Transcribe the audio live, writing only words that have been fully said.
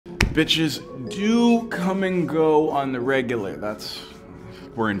Bitches do come and go on the regular.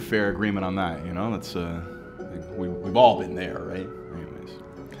 We're in fair agreement on that, you know? That's, we've all been there, right?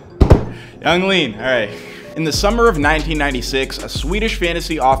 Anyways. Young Lean, all right. In the summer of 1996, a Swedish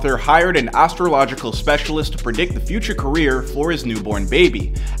fantasy author hired an astrological specialist to predict the future career for his newborn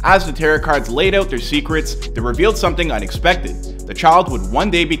baby. As the tarot cards laid out their secrets, they revealed something unexpected. The child would one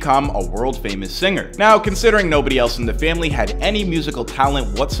day become a world-famous singer. Now, considering nobody else in the family had any musical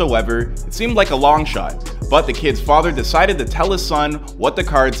talent whatsoever, it seemed like a long shot. But the kid's father decided to tell his son what the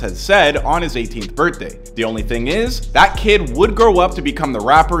cards had said on his 18th birthday. The only thing is, that kid would grow up to become the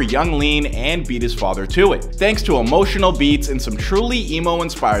rapper Young Lean and beat his father to it. Thanks to emotional beats and some truly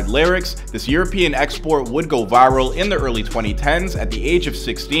emo-inspired lyrics, this European export would go viral in the early 2010s at the age of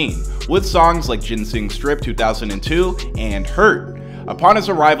 16, with songs like Ginseng Strip 2002 and Hurt. Upon his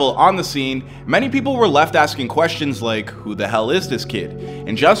arrival on the scene, many people were left asking questions like, who the hell is this kid?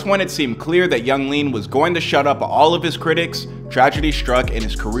 And just when it seemed clear that Young Lean was going to shut up all of his critics, tragedy struck and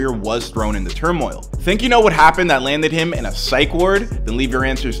his career was thrown into turmoil. Think you know what happened that landed him in a psych ward? Then leave your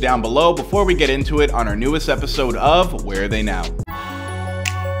answers down below before we get into it on our newest episode of Where Are They Now?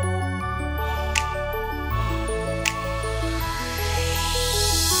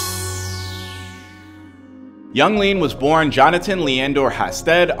 Young Lean was born Jonathan Leander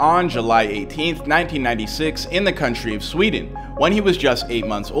Hasted on July 18, 1996 in the country of Sweden. When he was just 8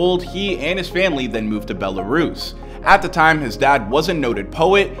 months old, he and his family then moved to Belarus. At the time, his dad was a noted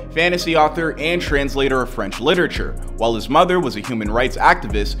poet, fantasy author, and translator of French literature, while his mother was a human rights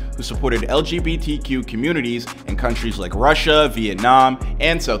activist who supported LGBTQ communities in countries like Russia, Vietnam,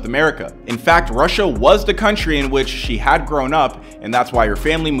 and South America. In fact, Russia was the country in which she had grown up, and that's why her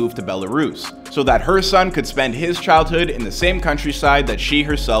family moved to Belarus, so that her son could spend his childhood in the same countryside that she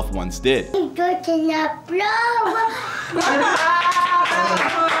herself once did.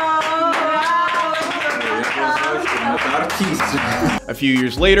 A few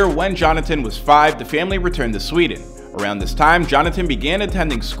years later, when Jonathan was 5, the family returned to Sweden. Around this time, Jonathan began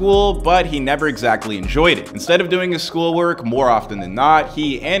attending school, but he never exactly enjoyed it. Instead of doing his schoolwork, more often than not,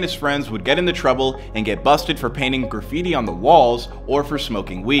 he and his friends would get into trouble and get busted for painting graffiti on the walls or for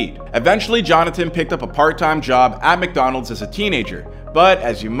smoking weed. Eventually, Jonathan picked up a part-time job at McDonald's as a teenager. But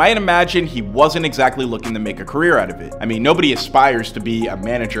as you might imagine, he wasn't exactly looking to make a career out of it. I mean, nobody aspires to be a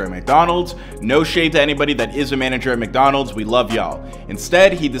manager at McDonald's. No shade to anybody that is a manager at McDonald's, we love y'all.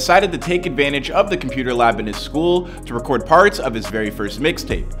 Instead, he decided to take advantage of the computer lab in his school to record parts of his very first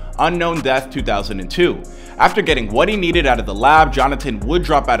mixtape, Unknown Death 2002. After getting what he needed out of the lab, Jonathan would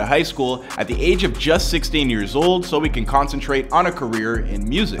drop out of high school at the age of just 16 years old so he can concentrate on a career in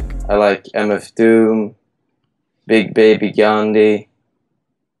music. I like MF Doom, Big Baby Gandhi,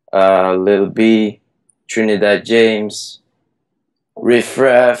 Lil B, Trinidad James, Riff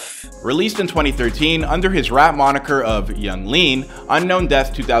Raff. Released in 2013 under his rap moniker of Young Lean, Unknown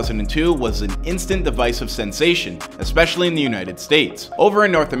Death 2002 was an instant divisive sensation, especially in the United States. Over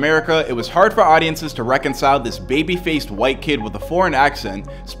in North America, it was hard for audiences to reconcile this baby-faced white kid with a foreign accent,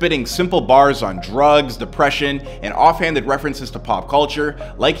 spitting simple bars on drugs, depression, and offhanded references to pop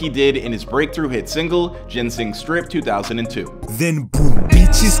culture, like he did in his breakthrough hit single, Ginseng Strip 2002. Then boom,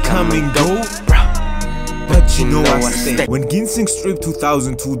 bitches come and go. But you know I stay. When Ginseng Strip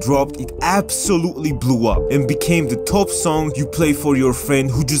 2002 dropped, it absolutely blew up and became the top song you play for your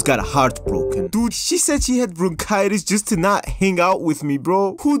friend who just got heartbroken. Dude, she said she had bronchitis just to not hang out with me,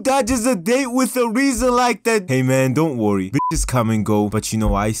 bro. Who dodges a date with a reason like that? Hey man, don't worry. Bitches come and go, but you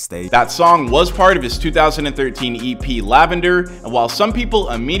know I stay. That song was part of his 2013 EP Lavender, and while some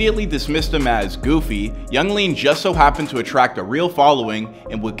people immediately dismissed him as goofy, Young Lean just so happened to attract a real following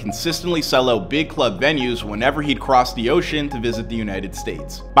and would consistently sell out big club venues whenever he'd cross the ocean to visit the United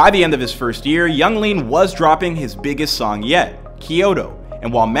States. By the end of his first year, Young Lean was dropping his biggest song yet, Kyoto,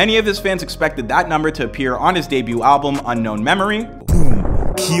 and while many of his fans expected that number to appear on his debut album, Unknown Memory,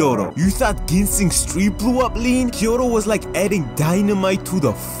 Kyoto. You thought Ginseng Strip blew up, Lean? Kyoto was like adding dynamite to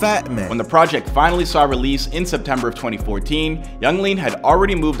the fat man. When the project finally saw release in September of 2014, Young Lean had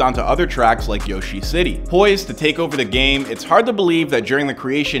already moved on to other tracks like Yoshi City. Poised to take over the game, it's hard to believe that during the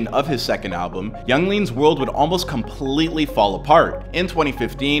creation of his second album, Young Lean's world would almost completely fall apart. In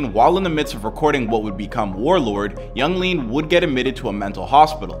 2015, while in the midst of recording what would become Warlord, Young Lean would get admitted to a mental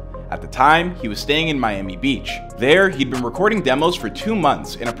hospital. At the time, he was staying in Miami Beach. There, he'd been recording demos for 2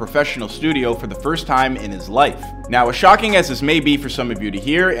 months in a professional studio for the first time in his life. Now, as shocking as this may be for some of you to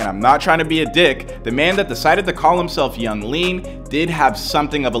hear, and I'm not trying to be a dick, the man that decided to call himself Young Lean did have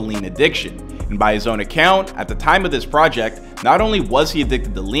something of a lean addiction. And by his own account, at the time of this project, not only was he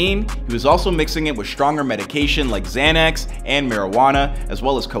addicted to lean, he was also mixing it with stronger medication like Xanax and marijuana, as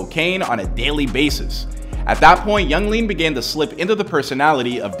well as cocaine on a daily basis. At that point, young Lean began to slip into the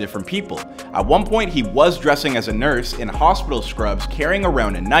personality of different people. At one point, he was dressing as a nurse in hospital scrubs carrying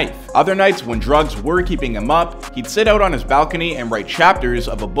around a knife. Other nights, when drugs were keeping him up, he'd sit out on his balcony and write chapters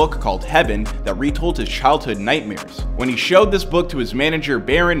of a book called Heaven that retold his childhood nightmares. When he showed this book to his manager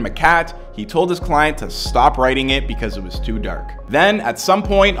Baron McCat, he told his client to stop writing it because it was too dark. Then, at some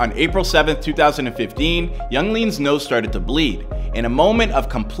point on April 7th, 2015, young Lean's nose started to bleed. In a moment of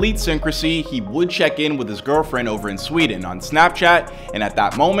complete syncrecy, he would check in with his girlfriend over in Sweden on Snapchat, and at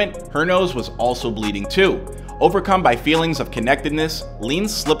that moment, her nose was also bleeding too. Overcome by feelings of connectedness, Lean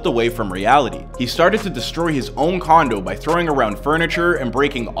slipped away from reality. He started to destroy his own condo by throwing around furniture and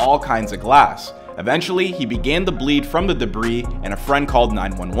breaking all kinds of glass. Eventually, he began to bleed from the debris and a friend called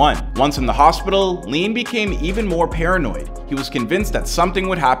 911. Once in the hospital, Lean became even more paranoid. He was convinced that something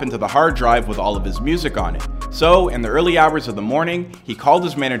would happen to the hard drive with all of his music on it. So, in the early hours of the morning, he called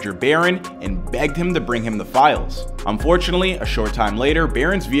his manager Baron and begged him to bring him the files. Unfortunately, a short time later,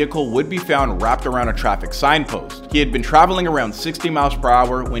 Baron's vehicle would be found wrapped around a traffic signpost. He had been traveling around 60 miles per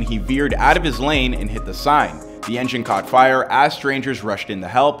hour when he veered out of his lane and hit the sign. The engine caught fire as strangers rushed in to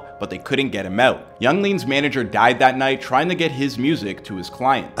help, but they couldn't get him out. Young Lean's manager died that night trying to get his music to his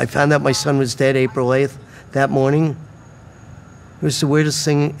client. I found out my son was dead April 8th that morning. It was the weirdest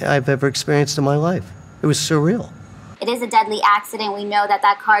thing I've ever experienced in my life. It was surreal. It is a deadly accident. We know that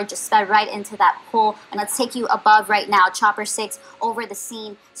that car just sped right into that pole. And let's take you above right now, Chopper 6 over the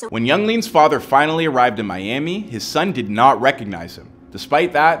scene. When young Lean's father finally arrived in Miami, his son did not recognize him.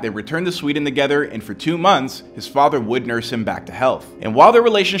 Despite that, they returned to Sweden together, and for 2 months, his father would nurse him back to health. And while their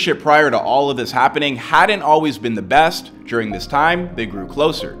relationship prior to all of this happening hadn't always been the best, during this time, they grew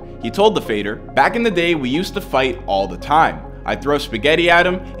closer. He told the Fader, "Back in the day, we used to fight all the time. I'd throw spaghetti at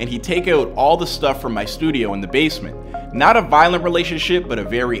him, and he'd take out all the stuff from my studio in the basement. Not a violent relationship, but a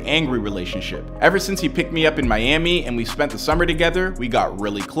very angry relationship. Ever since he picked me up in Miami and we spent the summer together, we got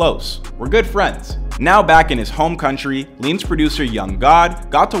really close. We're good friends." Now back in his home country, Lean's producer Young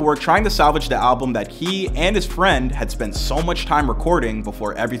God got to work trying to salvage the album that he and his friend had spent so much time recording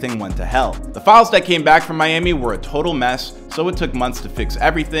before everything went to hell. The files that came back from Miami were a total mess, so it took months to fix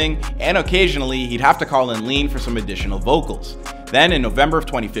everything, and occasionally he'd have to call in Lean for some additional vocals. Then in November of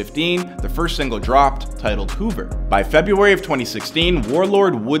 2015, the first single dropped, titled Hoover. By February of 2016,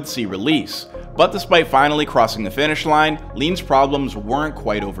 Warlord would see release. But despite finally crossing the finish line, Lean's problems weren't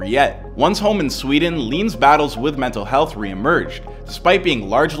quite over yet. Once home in Sweden, Lean's battles with mental health re-emerged. Despite being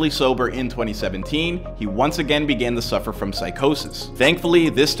largely sober in 2017, he once again began to suffer from psychosis. Thankfully,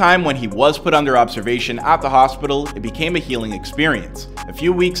 this time when he was put under observation at the hospital, it became a healing experience. A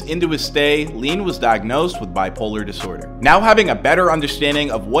few weeks into his stay, Lean was diagnosed with bipolar disorder. Now having a better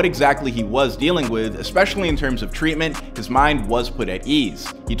understanding of what exactly he was dealing with, especially in terms of treatment, his mind was put at ease.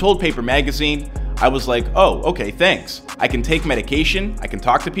 He told Paper Magazine, "I was like, oh, okay, thanks. I can take medication, I can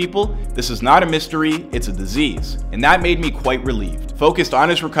talk to people. This is not a mystery, it's a disease." And that made me quite relieved. Focused on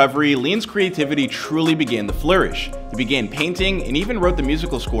his recovery, Lean's creativity truly began to flourish. He began painting and even wrote the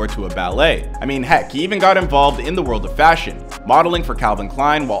musical score to a ballet. I mean, heck, he even got involved in the world of fashion, modeling for Calvin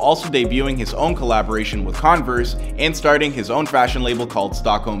Klein while also debuting his own collaboration with Converse and starting his own fashion label called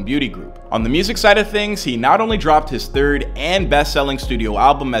Stockholm Beauty Group. On the music side of things, he not only dropped his third and best-selling studio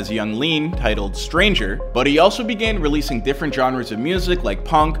album as Young Lean, titled Stranger, but he also began releasing different genres of music like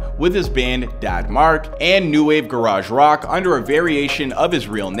punk with his band Dad Mark and new wave garage rock under a variation of his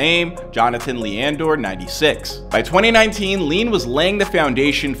real name, Jonathan Leandor 96. By 2019, Lean was laying the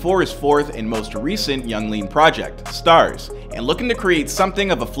foundation for his fourth and most recent Young Lean project, Stars, and looking to create something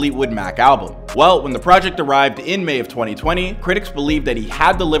of a Fleetwood Mac album. Well, when the project arrived in May of 2020, critics believed that he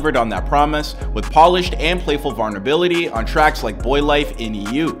had delivered on that promise with polished and playful vulnerability on tracks like Boy Life and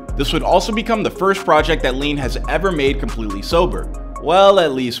EU. This would also become the first project that Lean has ever made completely sober. Well,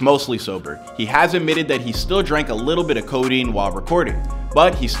 at least mostly sober. He has admitted that he still drank a little bit of codeine while recording,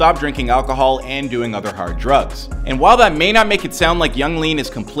 but he stopped drinking alcohol and doing other hard drugs. And while that may not make it sound like Young Lean is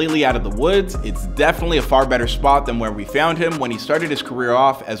completely out of the woods, it's definitely a far better spot than where we found him when he started his career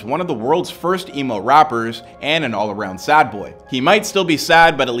off as one of the world's first emo rappers and an all-around sad boy. He might still be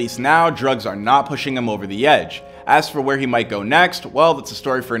sad, but at least now drugs are not pushing him over the edge. As for where he might go next, well, that's a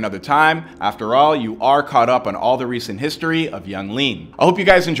story for another time. After all, you are caught up on all the recent history of Young Lean. I hope you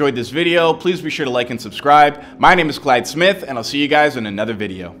guys enjoyed this video. Please be sure to like and subscribe. My name is Clyde Smith, and I'll see you guys in another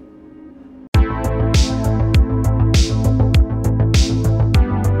video.